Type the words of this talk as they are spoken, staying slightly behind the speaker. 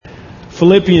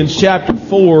Philippians chapter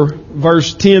 4,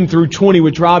 verse 10 through 20,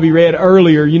 which Robbie read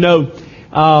earlier. You know,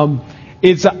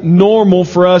 it's normal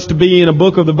for us to be in a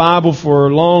book of the Bible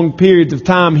for long periods of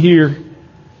time here,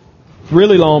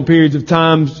 really long periods of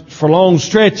time, for long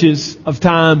stretches of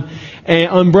time, and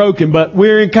unbroken. But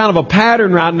we're in kind of a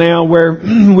pattern right now where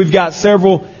we've got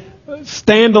several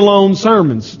standalone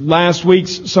sermons. Last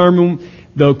week's sermon,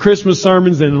 the Christmas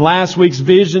sermons, and last week's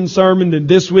vision sermon, and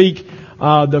this week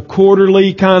the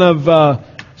quarterly kind of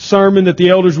sermon that the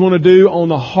elders want to do on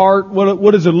the heart.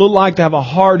 What does it look like to have a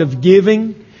heart of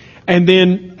giving? And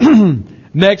then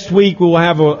next week we'll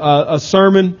have a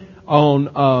sermon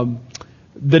on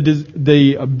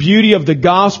the beauty of the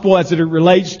gospel as it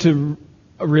relates to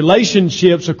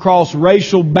relationships across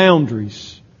racial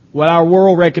boundaries, what our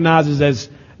world recognizes as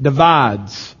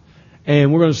divides.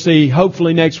 And we're going to see,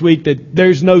 hopefully next week, that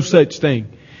there's no such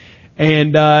thing.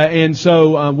 And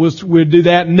so we'll do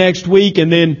that next week, and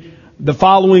then the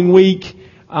following week,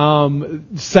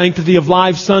 Sanctity of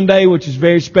Life Sunday, which is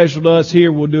very special to us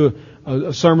here. We'll do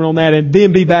a sermon on that, and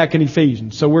then be back in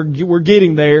Ephesians. So we're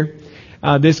getting there.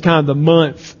 This kind of the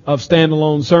month of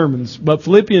standalone sermons. But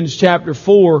Philippians chapter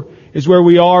 4 is where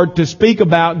we are to speak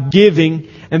about giving,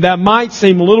 and that might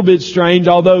seem a little bit strange,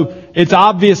 although it's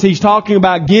obvious he's talking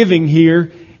about giving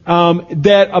here.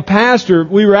 That a pastor,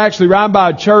 we were actually right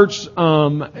by a church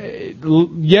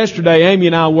yesterday, Amy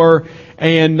and I were,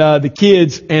 and the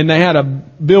kids, and they had a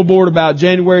billboard about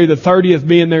January the 30th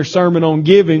being their sermon on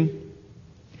giving.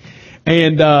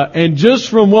 And just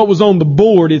from what was on the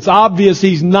board, it's obvious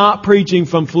he's not preaching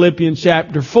from Philippians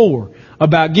chapter 4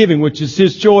 about giving, which is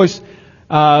his choice.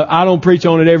 I don't preach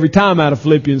on it every time out of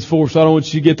Philippians 4, so I don't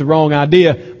want you to get the wrong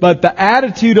idea. But the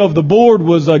attitude of the board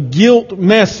was a guilt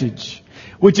message,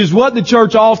 which is what the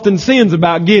church often sins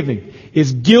about giving,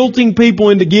 is guilting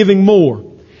people into giving more.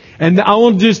 And I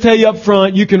want to just tell you up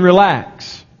front, you can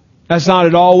relax. That's not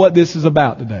at all what this is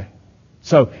about today.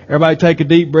 So everybody take a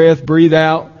deep breath, breathe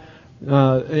out,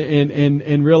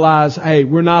 and realize, hey,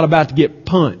 we're not about to get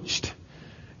punched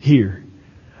here.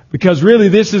 Because really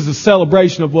this is a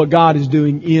celebration of what God is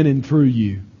doing in and through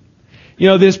you. You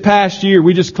know, this past year,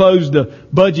 we just closed the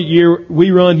budget year. We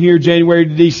run here January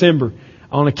to December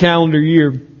on a calendar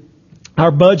year.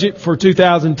 Our budget for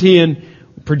 2010,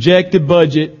 projected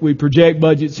budget, we project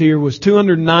budgets here, was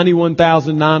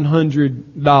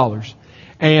 $291,900.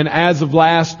 And as of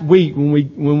last week,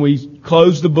 when we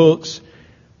closed the books,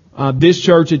 this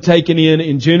church had taken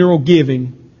in general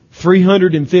giving,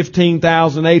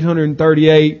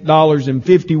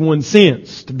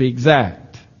 $315,838.51 to be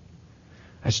exact.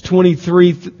 That's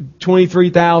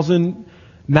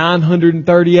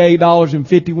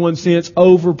 $23,938.51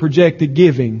 over projected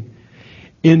giving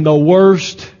in the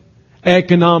worst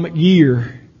economic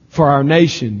year for our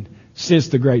nation since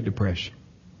the Great Depression.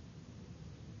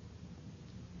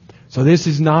 So this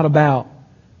is not about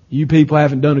you people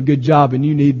haven't done a good job and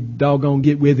you need to doggone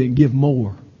get with it and give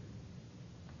more.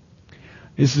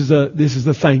 This is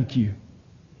a thank you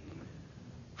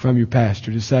from your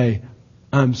pastor to say,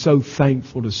 I'm so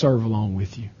thankful to serve along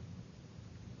with you.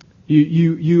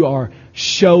 You are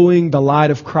showing the light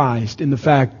of Christ in the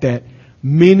fact that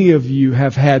many of you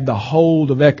have had the hold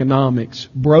of economics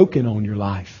broken on your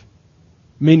life.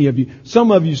 Many of you.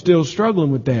 Some of you still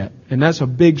struggling with that. And that's a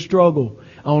big struggle.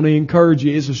 I want to encourage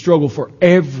you. It's a struggle for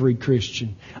every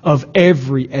Christian of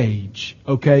every age.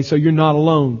 Okay? So you're not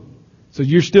alone. So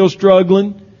you're still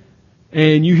struggling,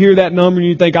 and you hear that number and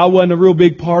you think, I wasn't a real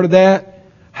big part of that.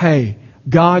 Hey,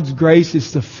 God's grace is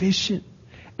sufficient,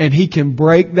 and He can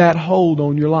break that hold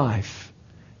on your life.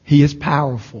 He is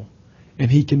powerful,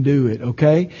 and He can do it,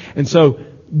 okay? And so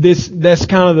that's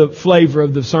kind of the flavor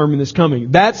of the sermon that's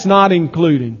coming. That's not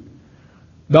including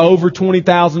the over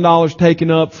 $20,000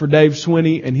 taken up for Dave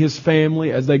Swinney and his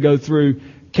family as they go through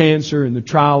cancer and the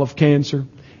trial of cancer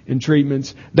and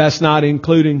treatments. That's not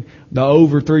including the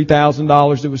over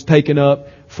 $3,000 that was taken up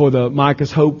for the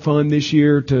Micah's Hope Fund this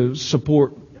year to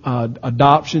support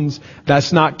adoptions.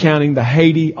 That's not counting the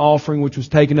Haiti offering, which was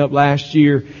taken up last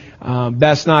year.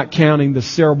 That's not counting the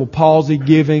cerebral palsy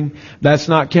giving. That's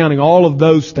not counting all of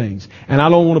those things. And I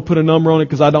don't want to put a number on it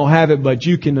because I don't have it, but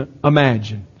you can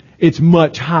imagine. It's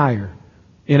much higher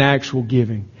in actual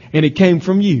giving. And it came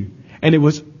from you. And it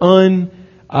was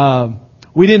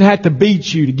we didn't have to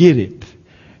beat you to get it.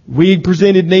 We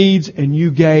presented needs and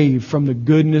you gave from the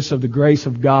goodness of the grace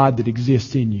of God that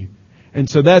exists in you. And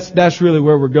so that's really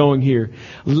where we're going here.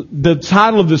 The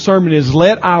title of the sermon is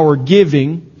Let our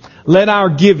giving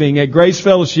at Grace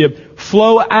Fellowship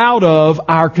flow out of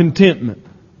our contentment.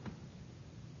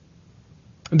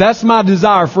 That's my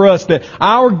desire for us, that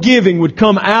our giving would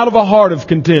come out of a heart of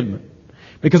contentment.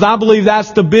 Because I believe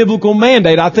that's the biblical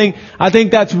mandate. I think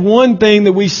that's one thing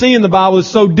that we see in the Bible is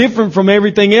so different from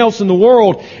everything else in the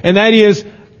world. And that is,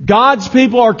 God's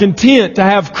people are content to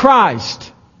have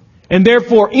Christ. And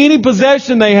therefore, any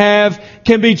possession they have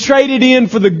can be traded in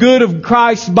for the good of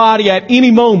Christ's body at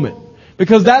any moment.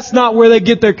 Because that's not where they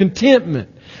get their contentment.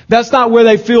 That's not where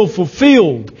they feel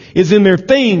fulfilled, is in their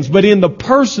things, but in the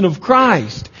person of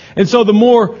Christ. And so the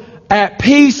more at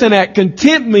peace and at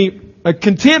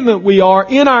contentment we are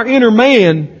in our inner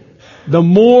man, the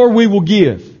more we will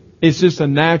give. It's just a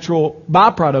natural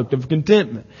byproduct of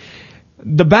contentment.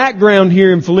 The background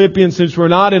here in Philippians, since we're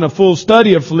not in a full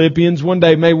study of Philippians, one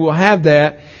day maybe we'll have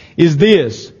that, is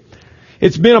this.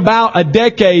 It's been about a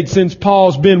decade since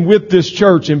Paul's been with this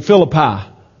church in Philippi.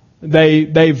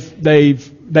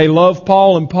 They love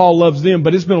Paul and Paul loves them,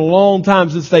 but it's been a long time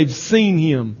since they've seen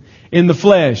him in the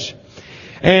flesh.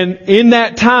 And in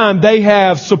that time, they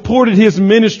have supported his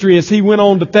ministry as he went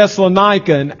on to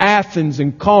Thessalonica and Athens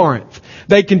and Corinth.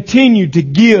 They continued to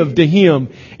give to him,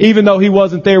 even though he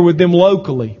wasn't there with them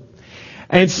locally.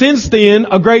 And since then,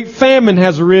 a great famine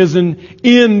has arisen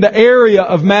in the area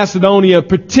of Macedonia,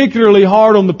 particularly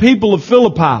hard on the people of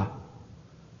Philippi.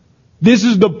 This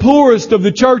is the poorest of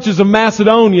the churches of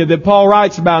Macedonia that Paul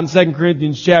writes about in 2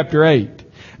 Corinthians chapter 8,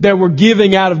 that were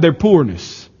giving out of their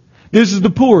poorness. This is the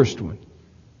poorest one.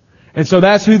 And so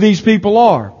that's who these people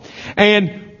are.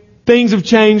 And things have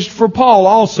changed for Paul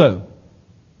also.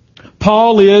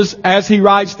 Paul is, as he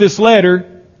writes this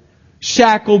letter,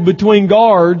 shackled between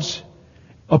guards,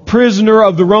 a prisoner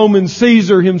of the Roman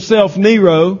Caesar himself,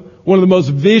 Nero, one of the most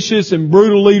vicious and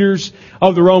brutal leaders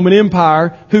of the Roman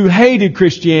Empire, who hated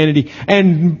Christianity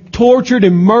and tortured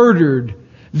and murdered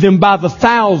them by the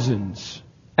thousands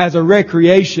as a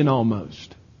recreation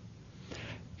almost.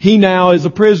 He now is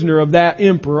a prisoner of that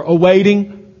emperor,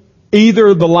 awaiting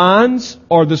either the lions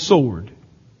or the sword,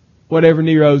 whatever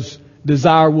Nero's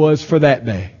desire was for that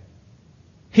day.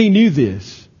 He knew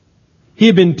this. He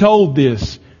had been told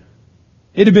this.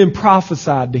 It had been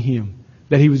prophesied to him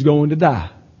that he was going to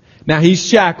die. Now he's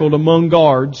shackled among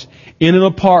guards in an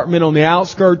apartment on the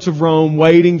outskirts of Rome,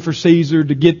 waiting for Caesar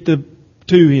to get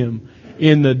to him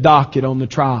in the docket on the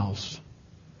trials.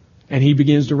 And he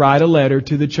begins to write a letter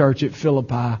to the church at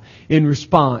Philippi in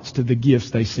response to the gifts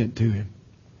they sent to him.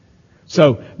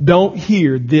 So don't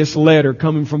hear this letter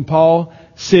coming from Paul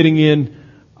sitting in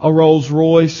a Rolls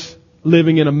Royce,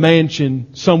 living in a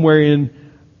mansion somewhere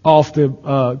off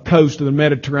the coast of the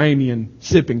Mediterranean,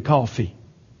 sipping coffee.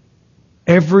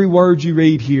 Every word you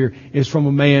read here is from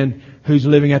a man who's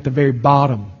living at the very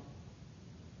bottom.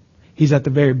 He's at the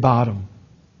very bottom.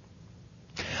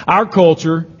 Our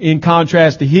culture, in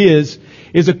contrast to his,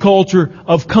 is a culture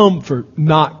of comfort,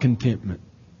 not contentment.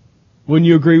 Wouldn't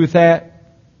you agree with that?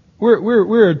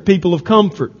 We're a people of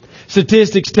comfort.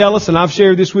 Statistics tell us, and I've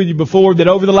shared this with you before, that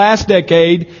over the last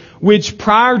decade, which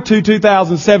prior to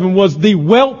 2007 was the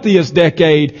wealthiest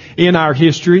decade in our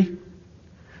history,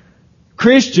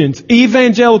 Christians,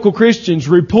 evangelical Christians,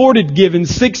 reported giving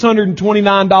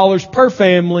 $629 per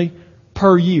family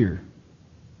per year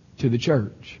to the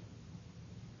church.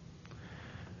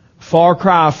 Far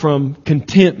cry from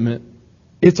contentment.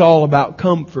 It's all about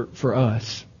comfort for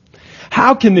us.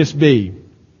 How can this be?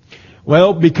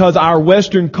 Well, because our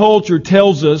Western culture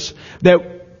tells us that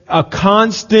a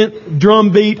constant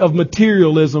drumbeat of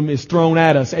materialism is thrown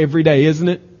at us every day, isn't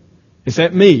it? It's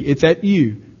at me. It's at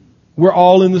you. We're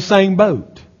all in the same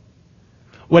boat.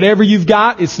 Whatever you've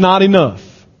got, it's not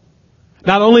enough.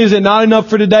 Not only is it not enough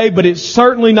for today, but it's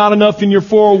certainly not enough in your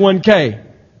 401k.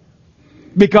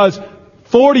 Because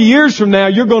 40 years from now,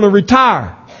 you're going to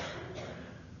retire.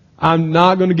 I'm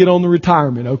not going to get on the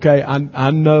retirement, okay?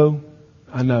 I know.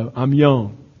 I'm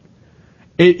young.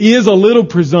 It is a little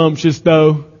presumptuous,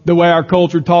 though, the way our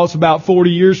culture talks about 40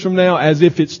 years from now as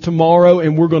if it's tomorrow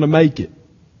and we're going to make it.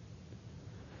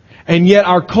 And yet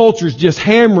our culture's just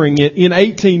hammering it in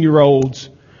 18-year-olds.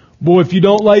 Boy, if you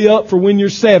don't lay up for when you're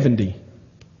 70,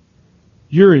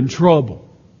 you're in trouble.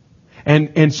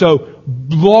 And so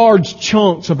large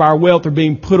chunks of our wealth are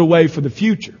being put away for the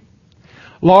future.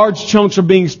 Large chunks are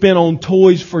being spent on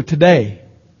toys for today.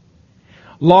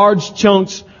 Large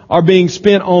chunks are being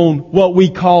spent on what we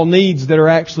call needs that are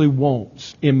actually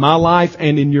wants in my life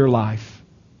and in your life.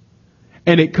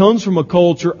 And it comes from a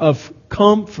culture of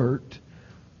comfort,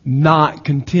 not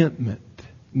contentment.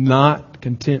 Not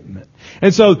contentment.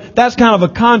 And so that's kind of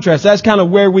a contrast. That's kind of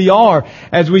where we are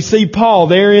as we see Paul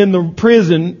there in the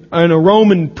prison, in a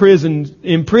Roman prison,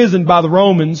 imprisoned by the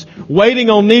Romans, waiting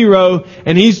on Nero,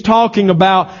 and he's talking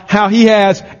about how he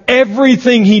has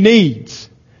everything he needs.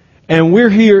 And we're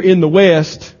here in the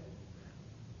West,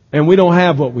 and we don't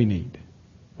have what we need.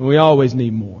 And we always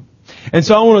need more. And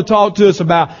so I want to talk to us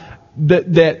about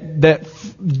that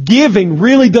giving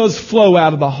really does flow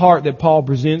out of the heart that Paul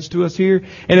presents to us here.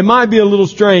 And it might be a little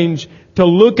strange to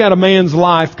look at a man's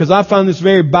life, because I find this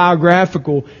very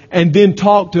biographical, and then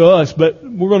talk to us, but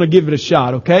we're going to give it a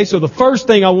shot, okay? So the first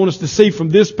thing I want us to see from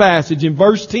this passage in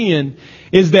verse 10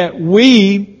 is that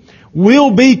we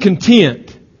will be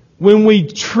content when we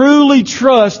truly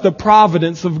trust the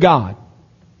providence of God.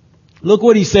 Look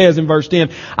what he says in verse 10.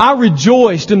 I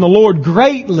rejoiced in the Lord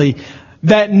greatly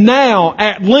that now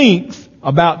at length,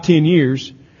 about 10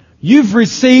 years, you've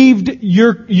revived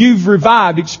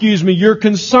your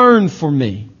concern for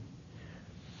me.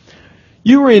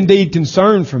 You were indeed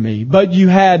concerned for me, but you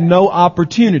had no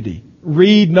opportunity.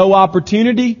 Read no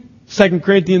opportunity. 2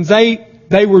 Corinthians 8,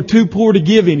 they were too poor to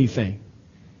give anything.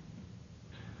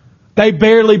 They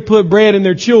barely put bread in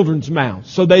their children's mouths,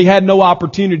 so they had no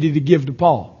opportunity to give to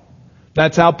Paul.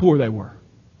 That's how poor they were.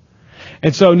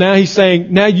 And so now he's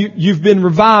saying, now you've been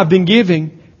revived in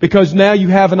giving because now you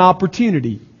have an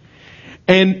opportunity.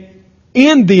 And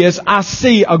in this, I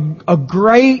see a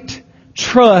great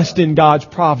trust in God's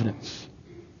providence.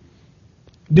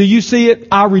 Do you see it?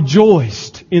 I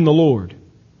rejoiced in the Lord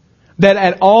that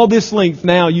at all this length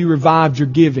now you revived your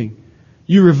giving.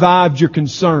 You revived your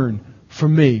concern for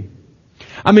me.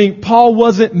 I mean, Paul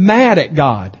wasn't mad at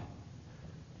God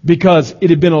because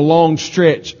it had been a long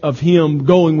stretch of him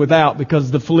going without because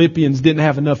the Philippians didn't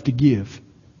have enough to give.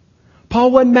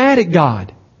 Paul wasn't mad at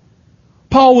God.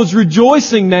 Paul was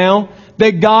rejoicing now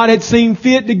that God had seen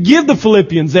fit to give the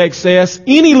Philippians excess,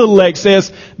 any little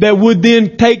excess that would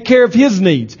then take care of his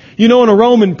needs. You know, in a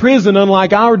Roman prison,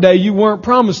 unlike our day, you weren't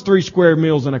promised 3 square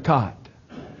meals and a cot.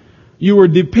 You were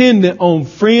dependent on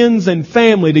friends and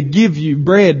family to give you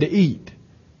bread to eat.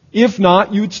 If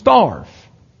not, you'd starve.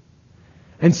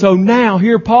 And so now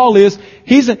here Paul is,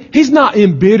 he's not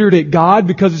embittered at God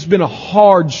because it's been a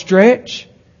hard stretch.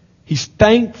 He's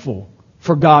thankful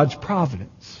for God's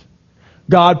providence.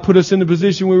 God put us in the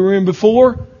position we were in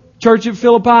before, church at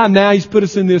Philippi, now He's put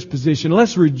us in this position.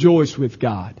 Let's rejoice with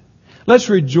God. Let's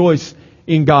rejoice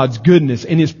in God's goodness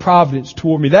and His providence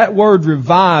toward me. That word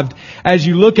revived, as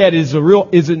you look at it,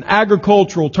 is an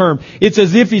agricultural term. It's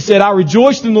as if he said, I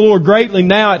rejoiced in the Lord greatly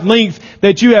now at length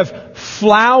that you have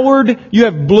flowered, you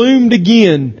have bloomed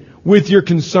again with your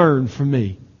concern for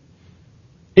me.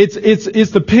 It's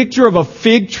the picture of a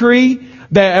fig tree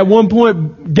that at one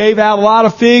point gave out a lot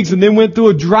of figs and then went through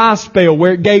a dry spell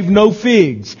where it gave no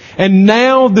figs. And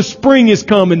now the spring is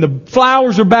coming, the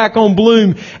flowers are back on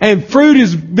bloom, and fruit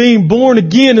is being born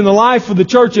again in the life of the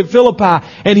church at Philippi.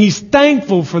 And he's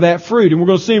thankful for that fruit. And we're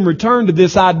going to see him return to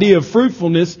this idea of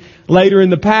fruitfulness later in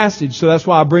the passage. So that's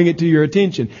why I bring it to your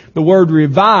attention. The word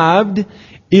revived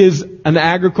is an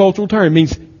agricultural term. It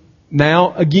means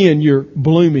now again you're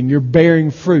blooming, you're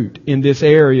bearing fruit in this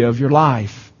area of your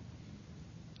life.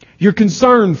 You're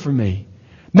concerned for me.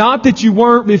 Not that you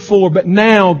weren't before, but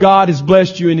now God has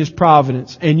blessed you in His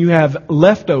providence and you have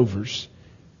leftovers.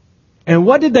 And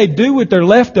what did they do with their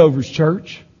leftovers,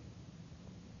 church?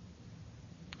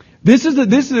 This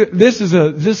is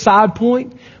a side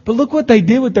point, but look what they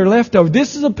did with their leftovers.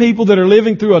 This is a people that are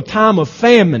living through a time of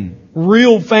famine,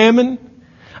 real famine.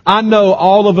 I know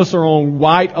all of us are on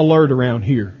white alert around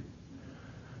here.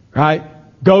 Right?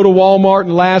 Go to Walmart in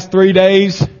the last 3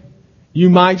 days. You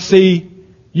might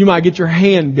get your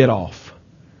hand bit off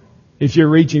if you're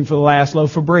reaching for the last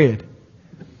loaf of bread.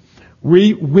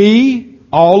 We,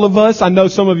 all of us, I know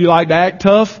some of you like to act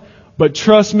tough, but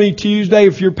trust me, Tuesday,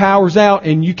 if your power's out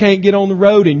and you can't get on the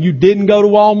road and you didn't go to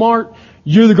Walmart,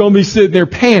 you're going to be sitting there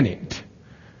panicked.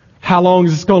 How long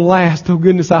is this going to last? Oh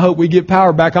goodness, I hope we get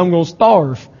power back. I'm going to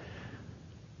starve.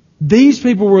 These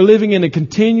people were living in a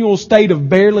continual state of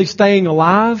barely staying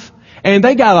alive. And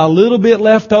they got a little bit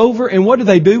left over. And what do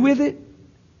they do with it?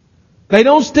 They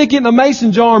don't stick it in a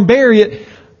mason jar and bury it.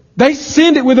 They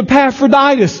send it with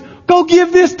Epaphroditus. Go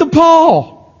give this to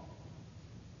Paul.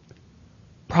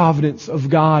 Providence of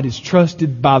God is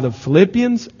trusted by the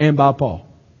Philippians and by Paul.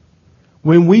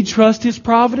 When we trust His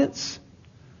providence,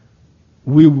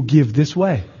 we will give this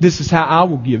way. This is how I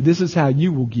will give. This is how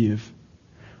you will give.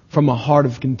 From a heart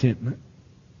of contentment.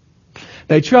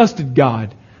 They trusted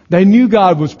God. They knew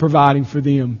God was providing for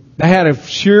them. They had a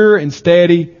sure and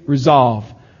steady resolve.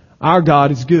 Our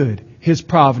God is good. His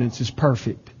providence is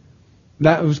perfect.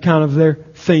 That was kind of their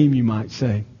theme, you might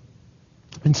say.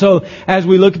 And so, as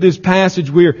we look at this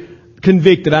passage, we're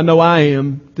convicted, I know I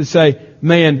am, to say,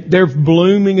 man, they're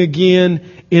blooming again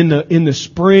in the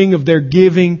spring of their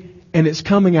giving, and it's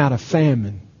coming out of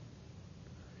famine.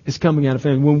 It's coming out of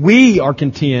famine. When we are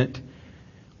content,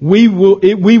 we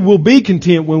will be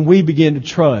content when we begin to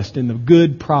trust in the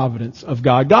good providence of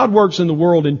God. God works in the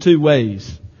world in two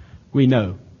ways, we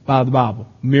know, by the Bible.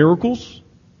 Miracles,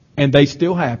 and they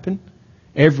still happen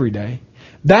every day.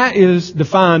 That is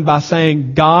defined by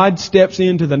saying God steps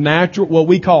into the natural, what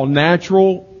we call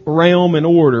natural realm and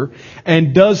order,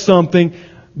 and does something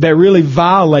that really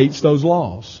violates those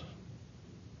laws.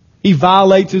 He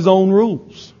violates His own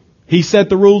rules. He set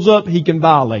the rules up, He can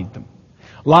violate them.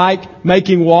 Like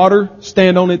making water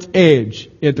stand on its edge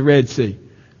at the Red Sea.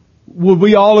 Would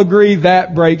we all agree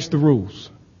that breaks the rules?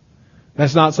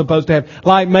 That's not supposed to happen.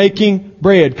 Like making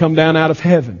bread come down out of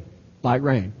heaven like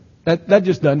rain. That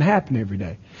just doesn't happen every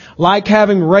day. Like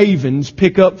having ravens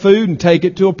pick up food and take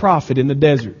it to a prophet in the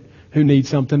desert who needs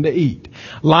something to eat.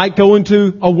 Like going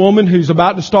to a woman who's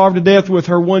about to starve to death with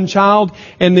her one child,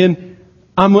 and then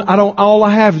all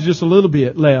I have is just a little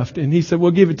bit left. And He said,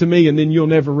 well, give it to me and then you'll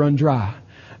never run dry.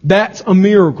 That's a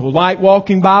miracle. Like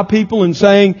walking by people and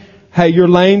saying, hey, you're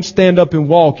lame, stand up and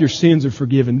walk, your sins are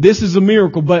forgiven. This is a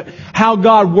miracle. But how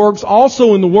God works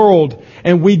also in the world,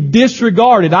 and we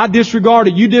disregard it. I disregard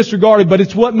it, you disregard it, but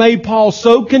it's what made Paul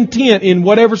so content in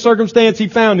whatever circumstance he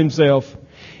found himself.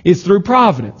 It's through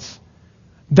providence.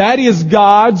 That is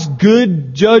God's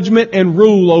good judgment and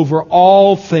rule over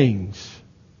all things.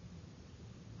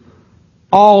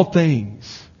 All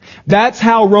things. That's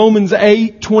how Romans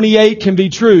 8:28 can be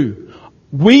true.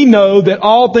 We know that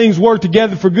all things work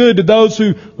together for good to those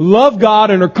who love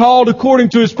God and are called according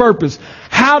to His purpose.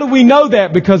 How do we know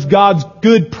that? Because God's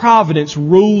good providence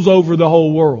rules over the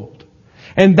whole world.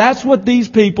 And that's what these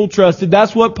people trusted.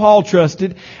 That's what Paul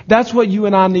trusted. That's what you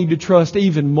and I need to trust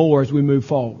even more as we move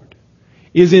forward.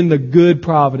 Is in the good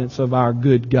providence of our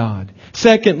good God.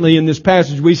 Secondly, in this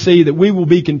passage we see that we will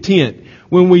be content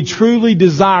when we truly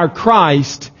desire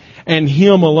Christ and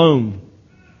Him alone.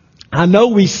 I know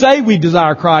we say we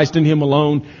desire Christ and Him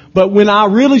alone, but when I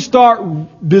really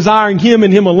start desiring Him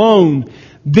and Him alone,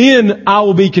 then I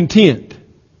will be content.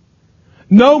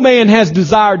 No man has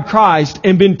desired Christ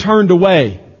and been turned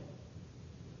away.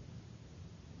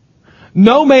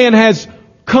 No man has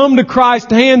come to Christ,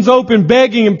 hands open,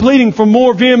 begging and pleading for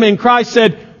more of Him, and Christ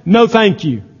said, no thank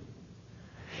you.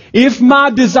 If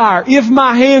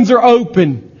my hands are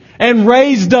open and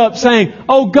raised up saying,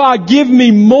 oh God, give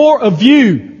me more of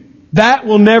You, that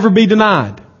will never be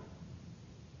denied.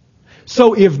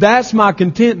 So if that's my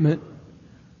contentment,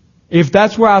 if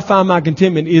that's where I find my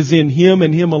contentment is in Him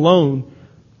and Him alone,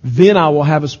 then I will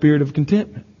have a spirit of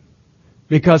contentment.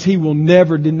 Because He will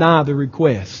never deny the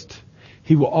request.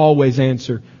 He will always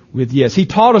answer with yes. He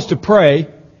taught us to pray,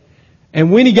 and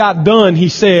when He got done, He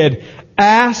said,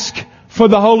 ask for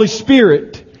the Holy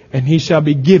Spirit, and He shall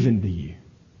be given to you.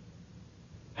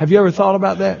 Have you ever thought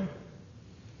about that?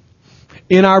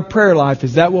 In our prayer life,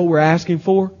 is that what we're asking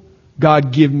for?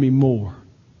 God, give me more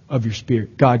of Your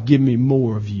Spirit. God, give me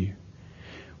more of You.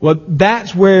 Well,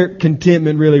 that's where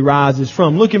contentment really rises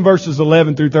from. Look in verses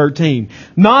 11 through 13.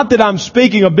 Not that I'm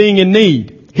speaking of being in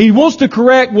need. He wants to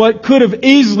correct what could have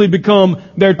easily become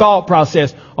their thought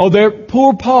process. Oh,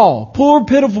 poor Paul. Poor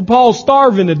pitiful Paul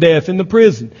starving to death in the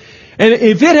prison. And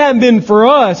if it hadn't been for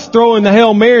us throwing the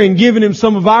Hail Mary and giving him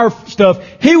some of our stuff,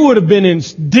 he would have been in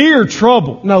dear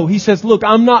trouble. No, he says, look,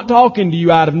 I'm not talking to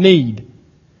you out of need.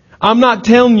 I'm not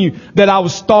telling you that I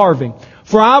was starving.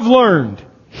 For I've learned,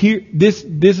 this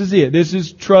is it. This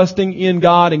is trusting in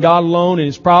God and God alone and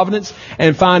His providence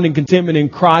and finding contentment in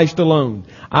Christ alone.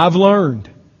 I've learned,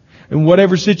 in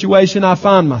whatever situation I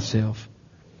find myself,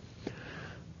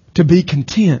 to be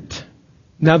content.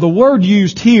 Now the word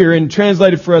used here and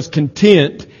translated for us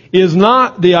content is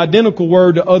not the identical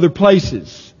word to other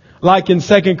places. Like in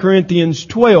 2 Corinthians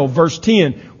 12 verse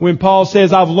 10 when Paul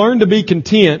says, I've learned to be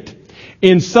content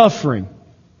in suffering,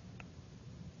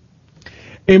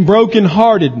 in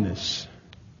brokenheartedness,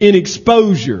 in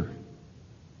exposure,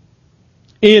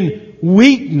 in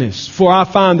weakness, for I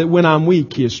find that when I'm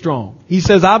weak, He is strong. He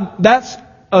says, that's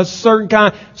a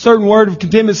certain word of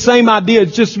contentment. Same idea.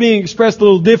 It's just being expressed a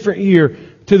little different here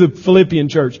to the Philippian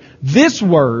church. This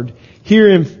word here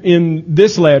in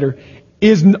this letter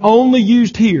is only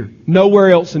used here. Nowhere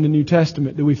else in the New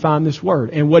Testament do we find this word.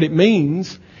 And what it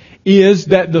means is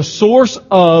that the source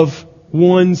of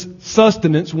one's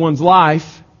sustenance, one's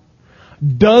life,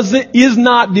 is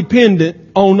not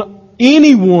dependent on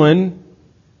anyone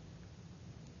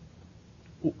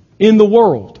in the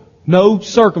world. No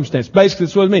circumstance. Basically,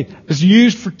 that's what it means. It's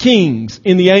used for kings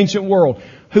in the ancient world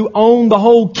who owned the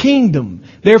whole kingdom.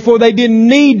 Therefore, they didn't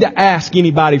need to ask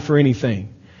anybody for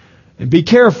anything. And be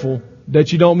careful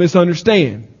that you don't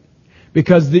misunderstand.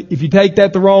 Because if you take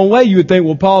that the wrong way, you would think,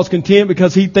 well, Paul's content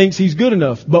because he thinks he's good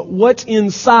enough. But what's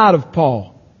inside of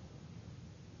Paul?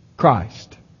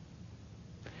 Christ.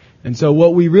 And so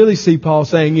what we really see Paul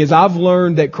saying is, I've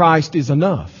learned that Christ is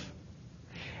enough.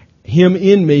 Him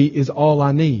in me is all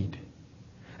I need.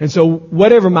 And so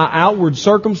whatever my outward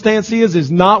circumstance is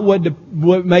not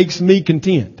what makes me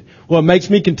content. What makes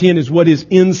me content is what is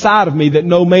inside of me that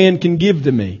no man can give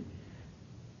to me.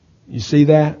 You see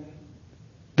that?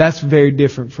 That's very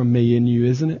different from me and you,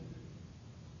 isn't it?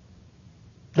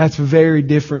 That's very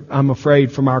different, I'm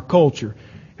afraid, from our culture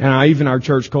and even our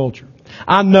church culture.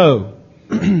 I know,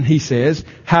 he says,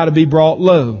 how to be brought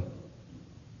low.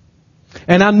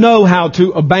 And I know how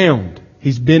to abound.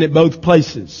 He's been at both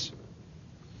places.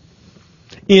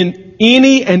 In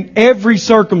any and every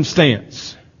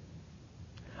circumstance,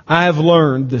 I have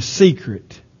learned the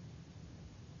secret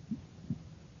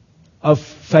of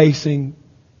facing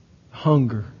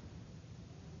hunger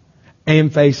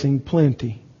and facing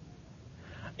plenty,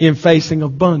 in facing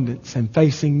abundance and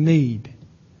facing need.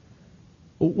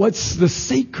 What's the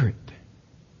secret?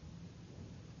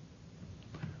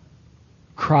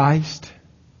 Christ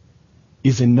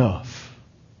is enough.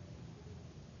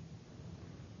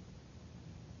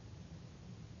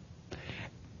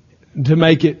 To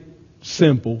make it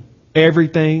simple,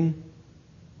 everything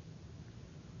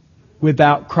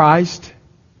without Christ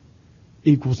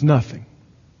equals nothing.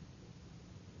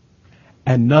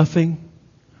 And nothing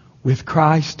with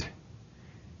Christ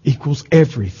equals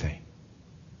everything.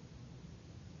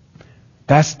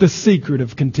 That's the secret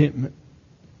of contentment.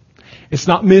 It's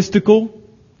not mystical.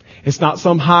 It's not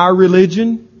some higher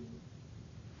religion.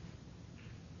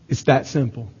 It's that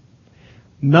simple.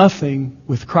 Nothing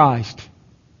with Christ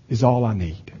is all I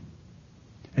need.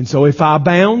 And so if I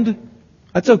abound,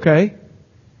 that's okay.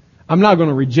 I'm not going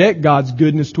to reject God's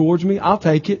goodness towards me. I'll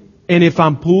take it. And if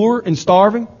I'm poor and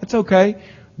starving, that's okay.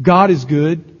 God is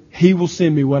good. He will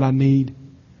send me what I need.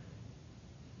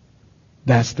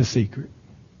 That's the secret.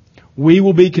 We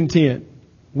will be content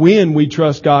when we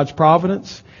trust God's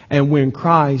providence and when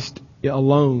Christ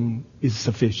alone is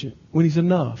sufficient. When He's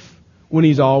enough. When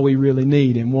He's all we really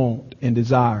need and want and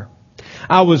desire.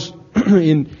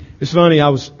 It's funny,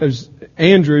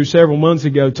 Andrew several months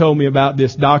ago told me about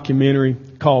this documentary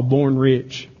called Born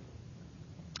Rich.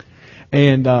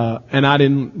 And I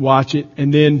didn't watch it.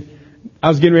 And then I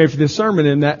was getting ready for this sermon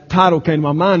and that title came to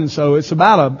my mind. And so it's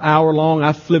about an hour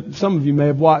long. Some of you may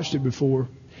have watched it before.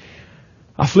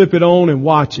 I flip it on and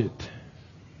watch it.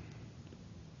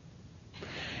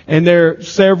 And there are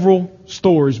several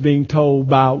stories being told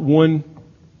by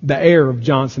the heir of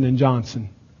Johnson & Johnson.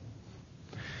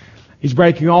 He's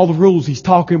breaking all the rules. He's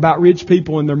talking about rich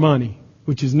people and their money,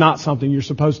 which is not something you're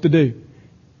supposed to do.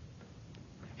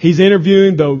 He's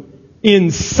interviewing the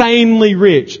insanely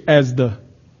rich, as the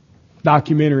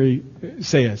documentary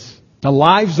says. The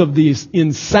lives of these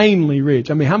insanely rich.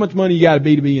 I mean, how much money you got to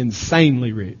be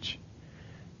insanely rich?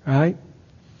 Right?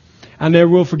 I never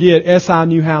will forget S.I.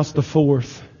 Newhouse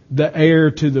IV, the heir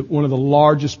to one of the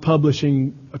largest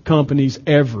publishing companies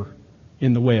ever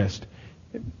in the West.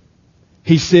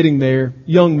 He's sitting there,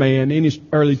 young man in his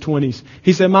early 20s.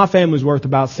 He said, my family's worth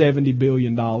about $70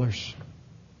 billion.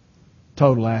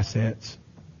 Total assets.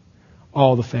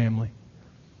 All the family.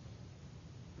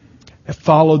 I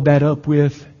followed that up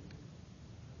with,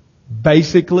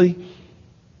 basically,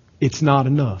 it's not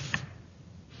enough.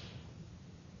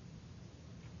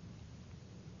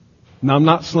 Now, I'm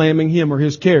not slamming him or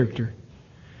his character.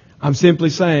 I'm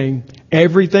simply saying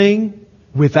everything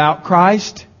without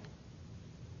Christ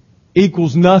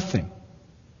equals nothing.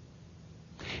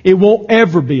 It won't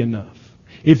ever be enough.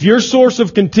 If your source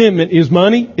of contentment is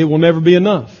money, it will never be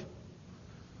enough.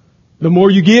 The more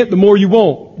you get, the more you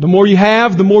want. The more you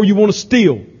have, the more you want to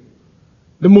steal.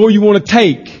 The more you want to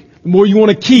take. The more you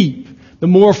want to keep. The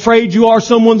more afraid you are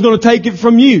someone's going to take it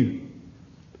from you.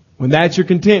 When that's your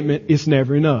contentment, it's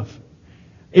never enough.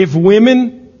 If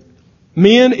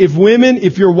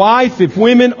your wife, if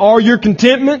women are your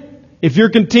contentment, if you're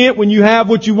content when you have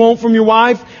what you want from your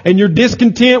wife and you're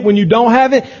discontent when you don't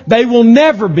have it, they will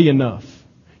never be enough.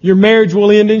 Your marriage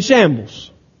will end in shambles.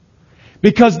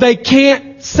 Because they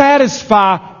can't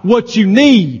satisfy what you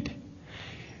need.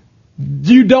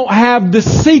 You don't have the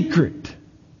secret.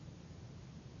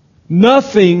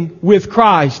 Nothing with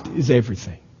Christ is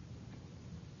everything.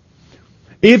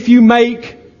 If you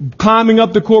make climbing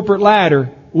up the corporate ladder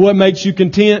what makes you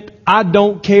content, I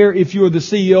don't care if you're the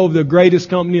CEO of the greatest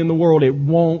company in the world. It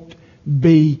won't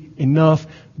be enough.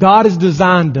 God has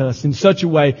designed us in such a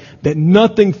way that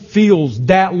nothing feels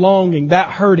that longing, that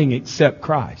hurting except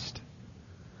Christ.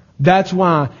 That's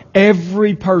why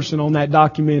every person on that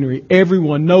documentary,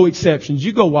 everyone, no exceptions,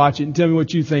 you go watch it and tell me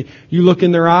what you think. You look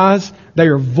in their eyes, they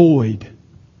are void.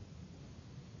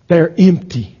 They are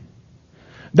empty.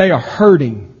 They are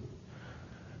hurting.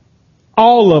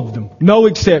 All of them, no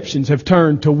exceptions, have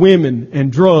turned to women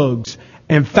and drugs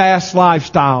and fast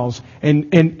lifestyles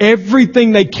and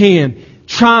everything they can,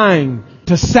 trying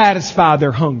to satisfy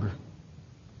their hunger.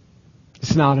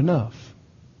 It's not enough.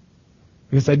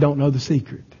 Because they don't know the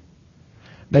secret.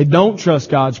 They don't trust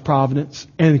God's providence,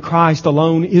 and Christ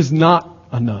alone is not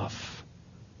enough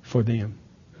for them.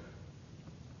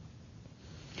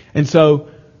 And so,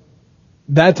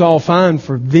 that's all fine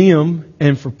for them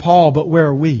and for Paul, but where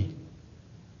are we?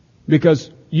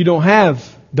 Because you don't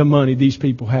have the money these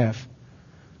people have.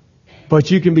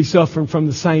 But you can be suffering from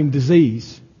the same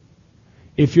disease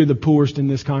if you're the poorest in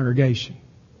this congregation.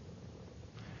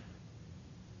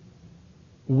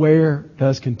 Where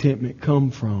does contentment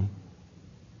come from?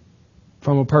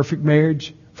 From a perfect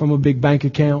marriage? From a big bank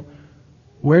account?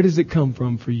 Where does it come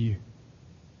from for you?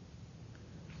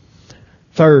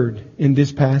 Third, in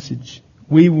this passage,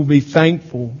 we will be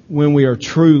thankful when we are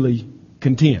truly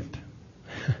content.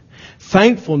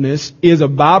 Thankfulness is a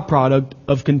byproduct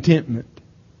of contentment.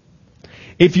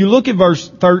 If you look at verse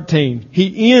 13,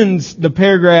 he ends the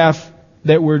paragraph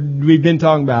that we've been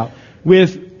talking about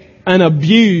with an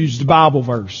abused Bible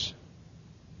verse.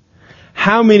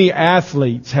 How many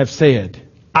athletes have said,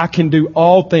 I can do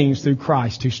all things through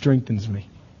Christ who strengthens me?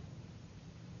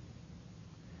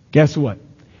 Guess what?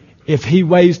 If he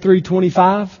weighs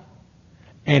 325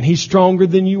 and he's stronger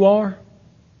than you are,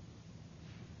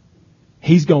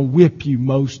 he's going to whip you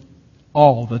most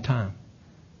all the time.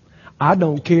 I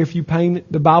don't care if you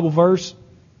paint the Bible verse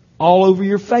all over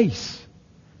your face.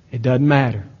 It doesn't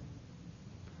matter.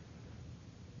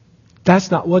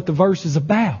 That's not what the verse is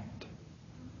about.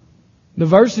 The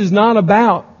verse is not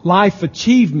about life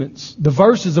achievements. The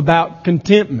verse is about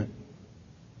contentment.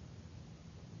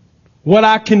 What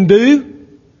I can do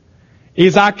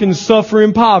is I can suffer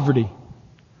in poverty.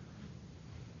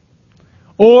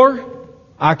 Or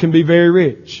I can be very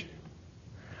rich.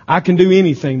 I can do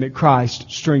anything that Christ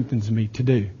strengthens me to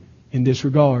do in this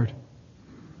regard.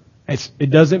 It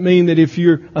doesn't mean that if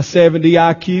you're a 70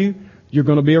 IQ, you're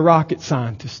going to be a rocket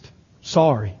scientist.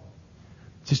 Sorry.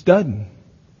 It just doesn't.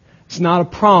 It's not a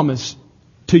promise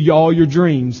to all your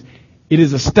dreams. It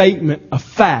is a statement, a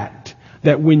fact,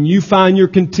 that when you find your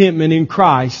contentment in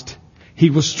Christ, He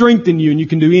will strengthen you and you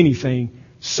can do anything,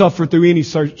 suffer through any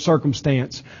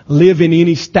circumstance, live in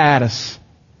any status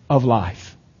of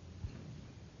life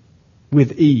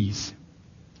with ease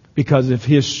because of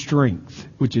His strength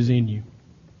which is in you.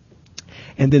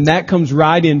 And then that comes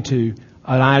right into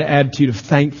an attitude of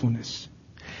thankfulness.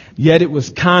 Yet it was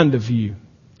kind of you.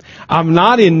 I'm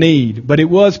not in need, but it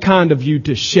was kind of you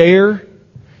to share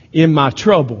in my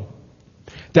trouble,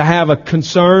 to have a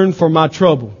concern for my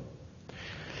trouble.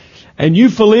 And you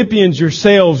Philippians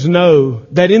yourselves know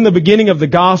that in the beginning of the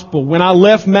gospel, when I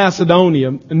left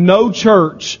Macedonia, no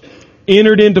church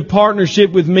entered into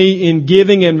partnership with me in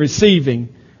giving and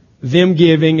receiving, them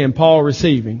giving and Paul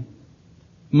receiving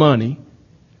money,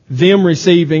 them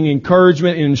receiving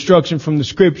encouragement and instruction from the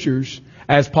Scriptures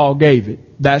as Paul gave it.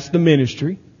 That's the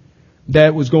ministry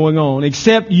that was going on,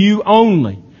 except you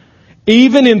only.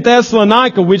 Even in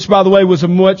Thessalonica, which by the way was a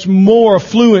much more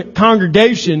affluent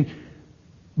congregation,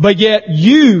 but yet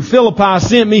you, Philippi,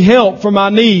 sent me help for my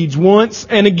needs once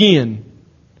and again.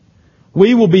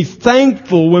 We will be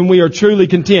thankful when we are truly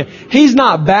content. He's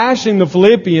not bashing the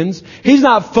Philippians. He's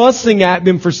not fussing at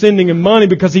them for sending him money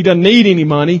because he doesn't need any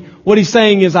money. What he's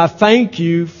saying is, I thank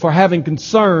you for having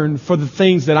concern for the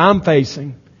things that I'm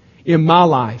facing in my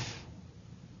life.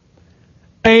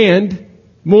 And,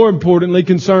 more importantly,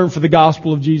 concern for the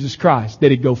gospel of Jesus Christ,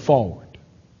 that it go forward.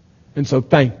 And so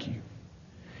thank you.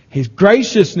 His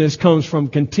graciousness comes from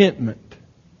contentment.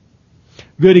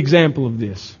 Good example of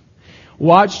this.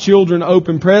 Watch children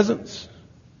open presents.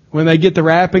 When they get the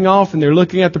wrapping off and they're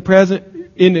looking at the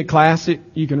present, isn't it classic?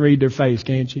 You can read their face,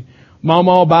 can't you?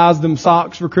 Mama buys them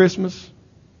socks for Christmas.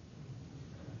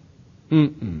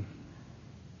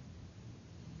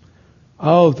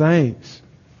 Oh, thanks.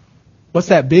 What's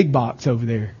that big box over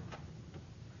there?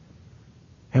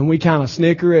 And we kind of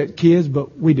snicker at kids,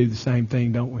 but we do the same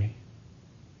thing, don't we?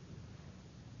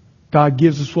 God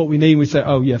gives us what we need and we say,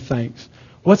 oh yeah, thanks.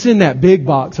 What's in that big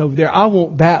box over there? I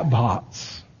want that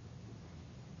box.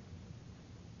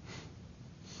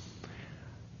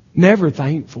 Never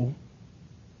thankful.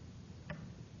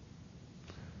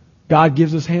 God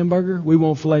gives us hamburger, we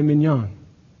want filet mignon.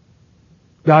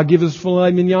 God gives us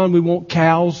filet mignon, we want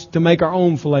cows to make our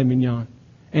own filet mignon.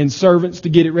 and servants to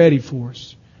get it ready for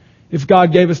us. If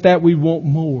God gave us that, we'd want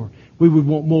more. We would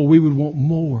want more. We would want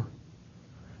more.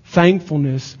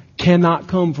 Thankfulness cannot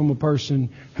come from a person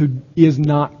who is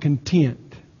not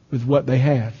content with what they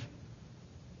have.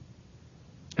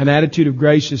 An attitude of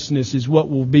graciousness is what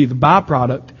will be the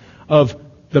byproduct of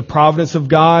the providence of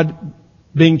God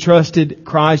being trusted,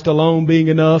 Christ alone being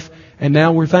enough, and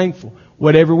now we're thankful.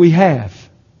 Whatever we have,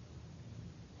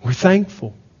 we're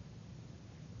thankful.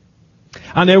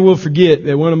 I never will forget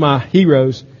that one of my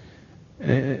heroes,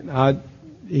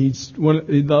 he's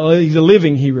a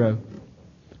living hero.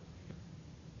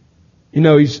 You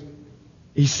know, he's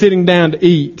sitting down to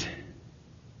eat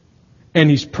and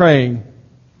he's praying.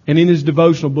 And in his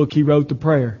devotional book, he wrote the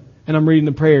prayer. And I'm reading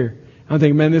the prayer. I'm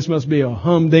thinking, man, this must be a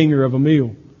humdinger of a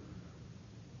meal.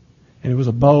 And it was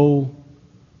a bowl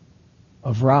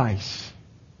of rice,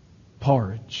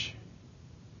 porridge.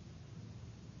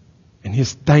 And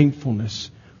his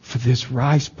thankfulness for this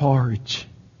rice porridge.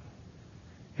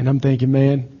 And I'm thinking,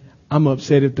 man, I'm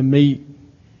upset if the meat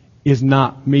is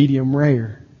not medium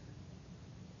rare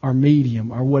or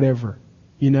medium or whatever,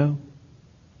 you know.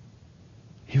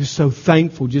 He was so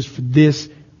thankful just for this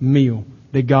meal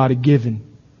that God had given.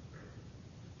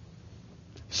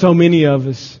 So many of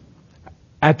us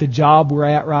at the job we're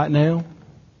at right now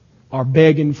are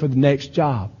begging for the next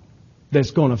job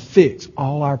that's going to fix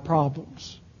all our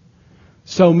problems.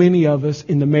 So many of us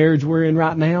in the marriage we're in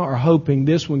right now are hoping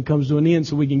this one comes to an end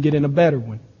so we can get in a better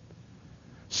one.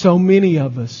 So many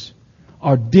of us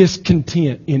are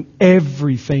discontent in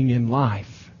everything in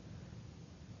life.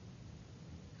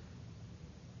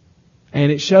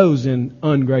 And it shows in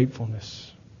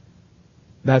ungratefulness.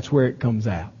 That's where it comes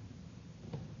out.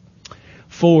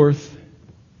 Fourth,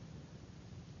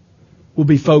 we'll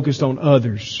be focused on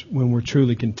others when we're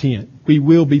truly content. We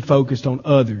will be focused on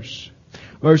others.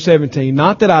 Verse 17,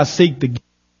 not that I seek the gift.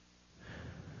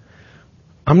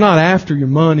 I'm not after your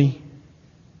money.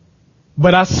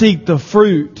 But I seek the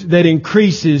fruit that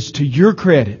increases to your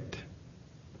credit.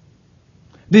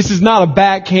 This is not a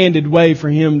backhanded way for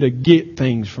him to get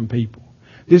things from people.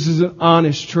 This is an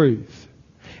honest truth.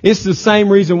 It's the same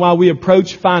reason why we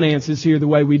approach finances here the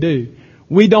way we do.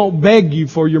 We don't beg you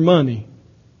for your money.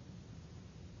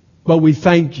 But we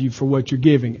thank you for what you're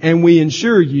giving. And we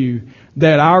ensure you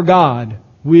that our God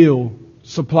will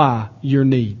supply your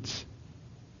needs.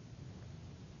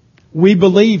 We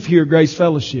believe here at Grace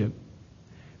Fellowship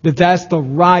that that's the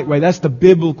right way, that's the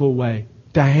biblical way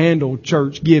to handle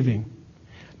church giving.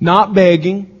 Not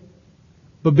begging,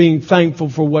 but being thankful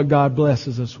for what God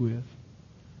blesses us with.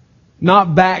 Not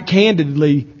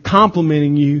backhandedly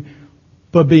complimenting you,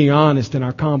 but being honest in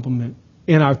our compliment,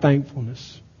 in our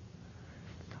thankfulness.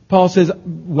 Paul says,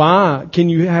 why can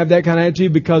you have that kind of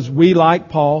attitude? Because we, like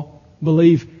Paul,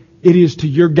 believe it is to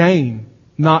your gain,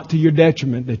 not to your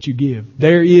detriment that you give.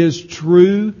 There is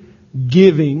true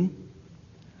giving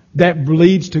that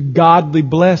leads to godly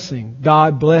blessing,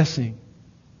 God blessing.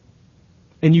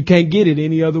 And you can't get it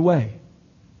any other way.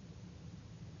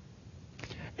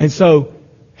 And so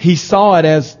he saw it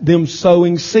as them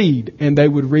sowing seed and they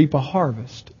would reap a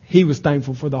harvest. He was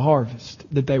thankful for the harvest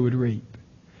that they would reap.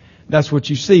 That's what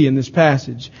you see in this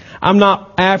passage. I'm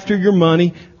not after your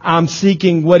money. I'm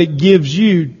seeking what it gives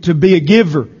you to be a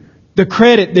giver. The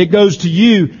credit that goes to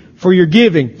you for your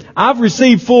giving. I've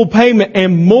received full payment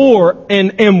and more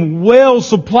and am well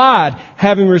supplied,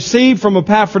 having received from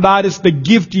Epaphroditus the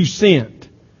gift you sent.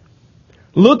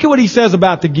 Look at what he says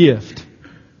about the gift.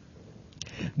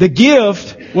 The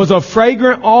gift was a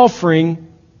fragrant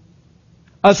offering,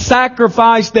 a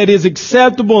sacrifice that is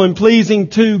acceptable and pleasing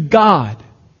to God.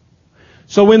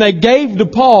 So when they gave to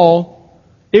Paul,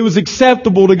 it was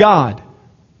acceptable to God.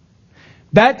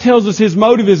 That tells us his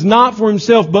motive is not for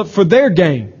himself, but for their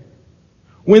gain.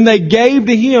 When they gave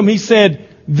to him, he said,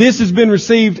 this has been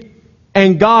received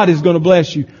and God is going to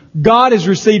bless you. God has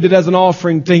received it as an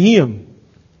offering to him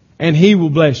and he will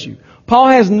bless you. Paul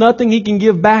has nothing he can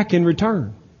give back in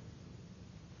return.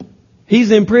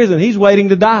 He's in prison. He's waiting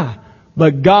to die.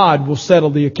 But God will settle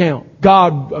the account.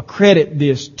 God will accredit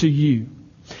this to you.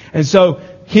 And so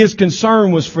his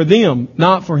concern was for them,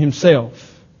 not for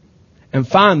himself. And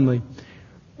finally,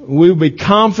 we will be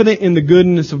confident in the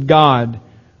goodness of God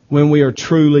when we are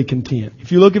truly content.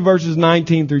 If you look at verses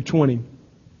 19 through 20,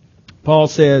 Paul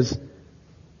says,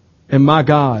 and my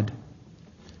God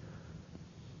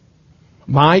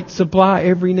might supply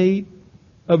every need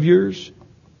of yours.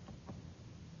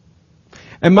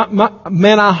 And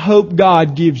man, I hope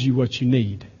God gives you what you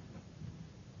need.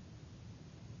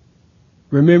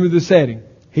 Remember the setting.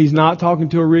 He's not talking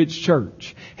to a rich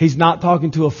church. He's not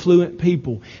talking to affluent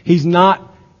people. He's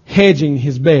not hedging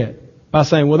his bet. by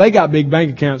saying, well, they got big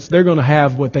bank accounts. They're going to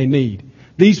have what they need.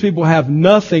 These people have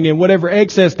nothing, and whatever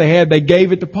excess they had, they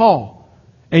gave it to Paul.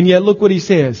 And yet look what he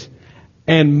says.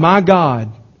 And my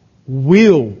God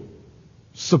will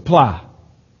supply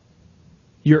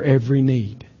your every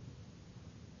need.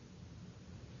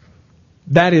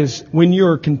 That is, when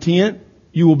you're content,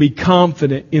 you will be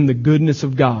confident in the goodness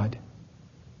of God.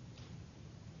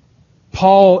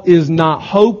 Paul is not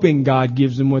hoping God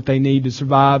gives them what they need to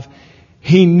survive.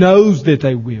 He knows that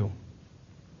they will.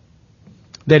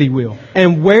 That He will.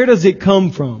 And where does it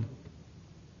come from?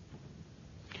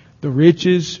 The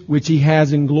riches which He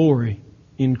has in glory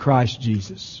in Christ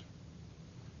Jesus.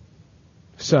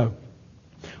 So,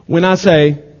 when I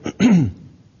say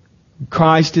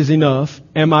Christ is enough,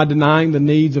 am I denying the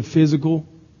needs of physical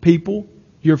people?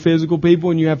 Your physical people,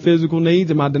 and you have physical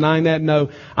needs? Am I denying that? No.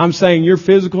 I'm saying your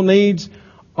physical needs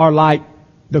are like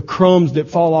the crumbs that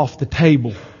fall off the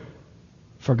table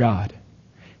for God.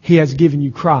 He has given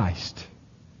you Christ.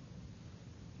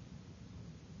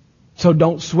 So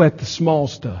don't sweat the small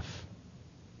stuff.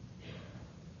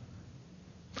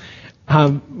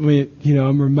 I'm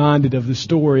reminded of the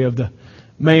story of the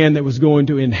man that was going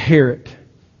to inherit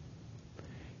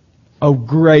a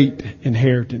great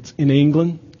inheritance in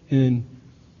England.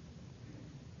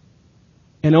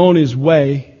 And on his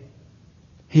way,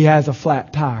 he has a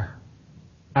flat tire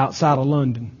outside of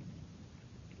London.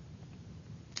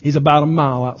 He's about a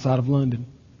mile outside of London.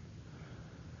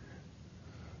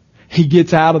 He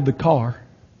gets out of the car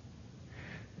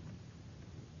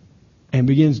and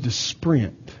begins to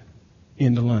sprint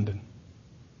into London.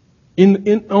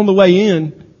 On the way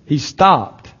in, he's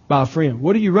stopped by a friend.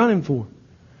 What are you running for?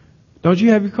 Don't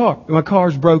you have your car? My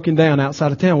car's broken down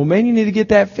outside of town. Well, man, you need to get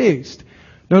that fixed.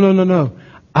 No.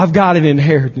 I've got an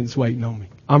inheritance waiting on me.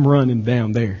 I'm running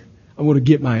down there. I'm going to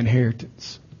get my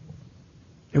inheritance.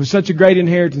 It was such a great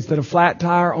inheritance that a flat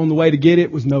tire on the way to get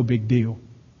it was no big deal.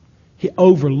 He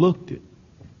overlooked it.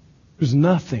 It was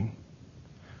nothing.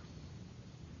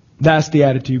 That's the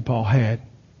attitude Paul had.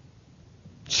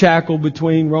 Shackled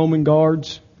between Roman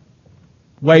guards,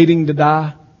 waiting to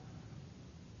die.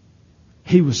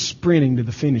 He was sprinting to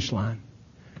the finish line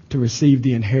to receive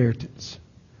the inheritance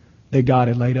that God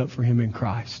had laid up for him in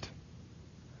Christ.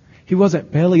 He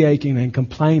wasn't belly aching and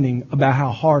complaining about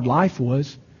how hard life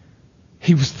was.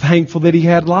 He was thankful that he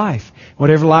had life.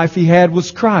 Whatever life he had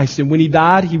was Christ. And when he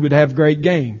died, he would have great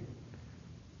gain.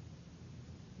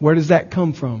 Where does that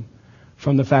come from?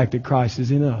 From the fact that Christ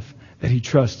is enough. That he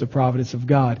trusts the providence of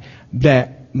God.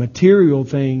 That material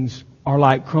things are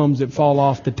like crumbs that fall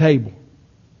off the table.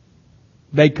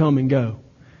 They come and go.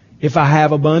 If I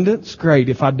have abundance, great.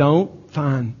 If I don't,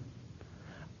 fine.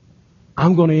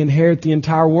 I'm going to inherit the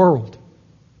entire world.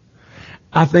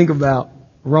 I think about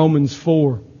Romans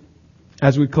 4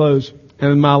 as we close,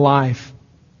 and in my life.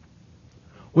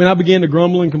 When I begin to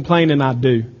grumble and complain, and I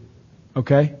do,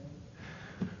 okay?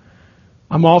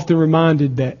 I'm often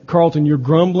reminded that, Carlton, you're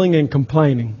grumbling and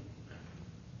complaining.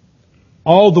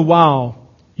 All the while,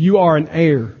 you are an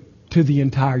heir to the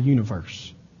entire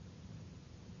universe.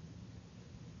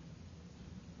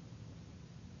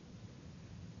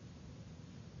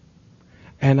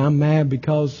 And I'm mad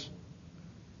because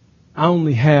I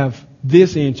only have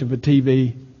this inch of a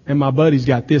TV and my buddy's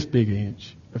got this big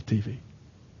inch of TV.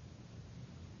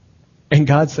 And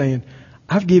God's saying,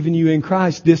 I've given you in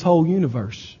Christ this whole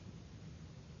universe.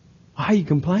 Why are you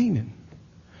complaining?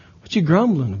 What you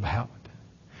grumbling about?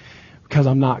 Because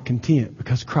I'm not content.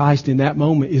 Because Christ in that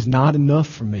moment is not enough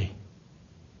for me.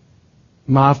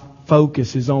 My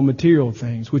focus is on material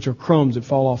things, which are crumbs that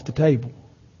fall off the table.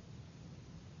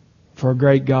 For a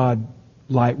great God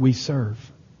like we serve.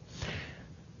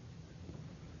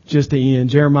 Just to end,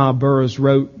 Jeremiah Burroughs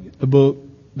wrote the book,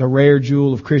 The Rare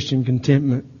Jewel of Christian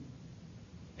Contentment.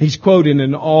 He's quoted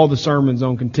in all the sermons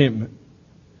on contentment.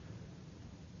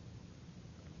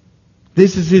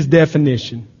 This is his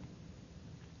definition.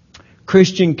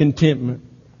 Christian contentment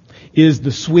is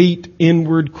the sweet,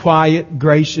 inward, quiet,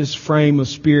 gracious frame of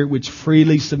spirit which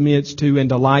freely submits to and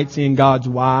delights in God's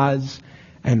wise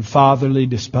and fatherly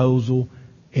disposal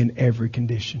in every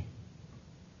condition.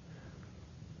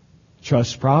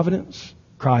 Trust providence.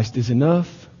 Christ is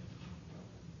enough.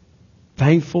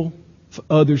 Thankful,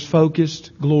 others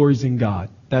focused, glories in God.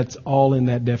 That's all in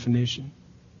that definition.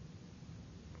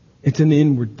 It's an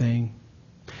inward thing.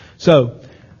 So,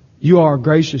 you are a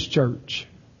gracious church.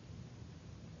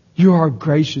 You are a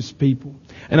gracious people.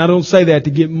 And I don't say that to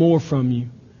get more from you,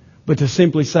 but to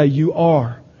simply say you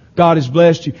are. God has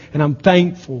blessed you. And I'm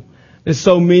thankful that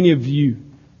so many of you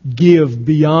give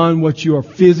beyond what you are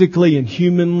physically and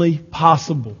humanly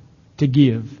possible to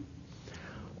give.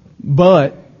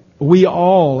 But We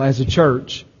all, as a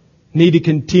church, need to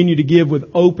continue to give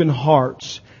with open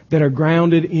hearts that are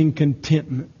grounded in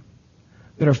contentment,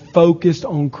 that are focused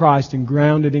on Christ and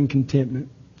grounded in contentment.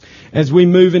 As we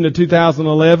move into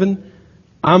 2011,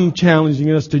 I'm challenging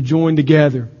us to join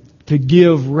together to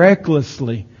give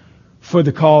recklessly for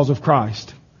the cause of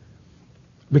Christ.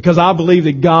 Because I believe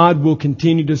that God will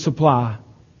continue to supply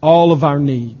all of our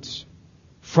needs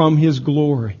from His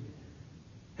glory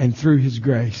and through His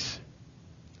grace.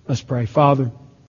 Let's pray. Father,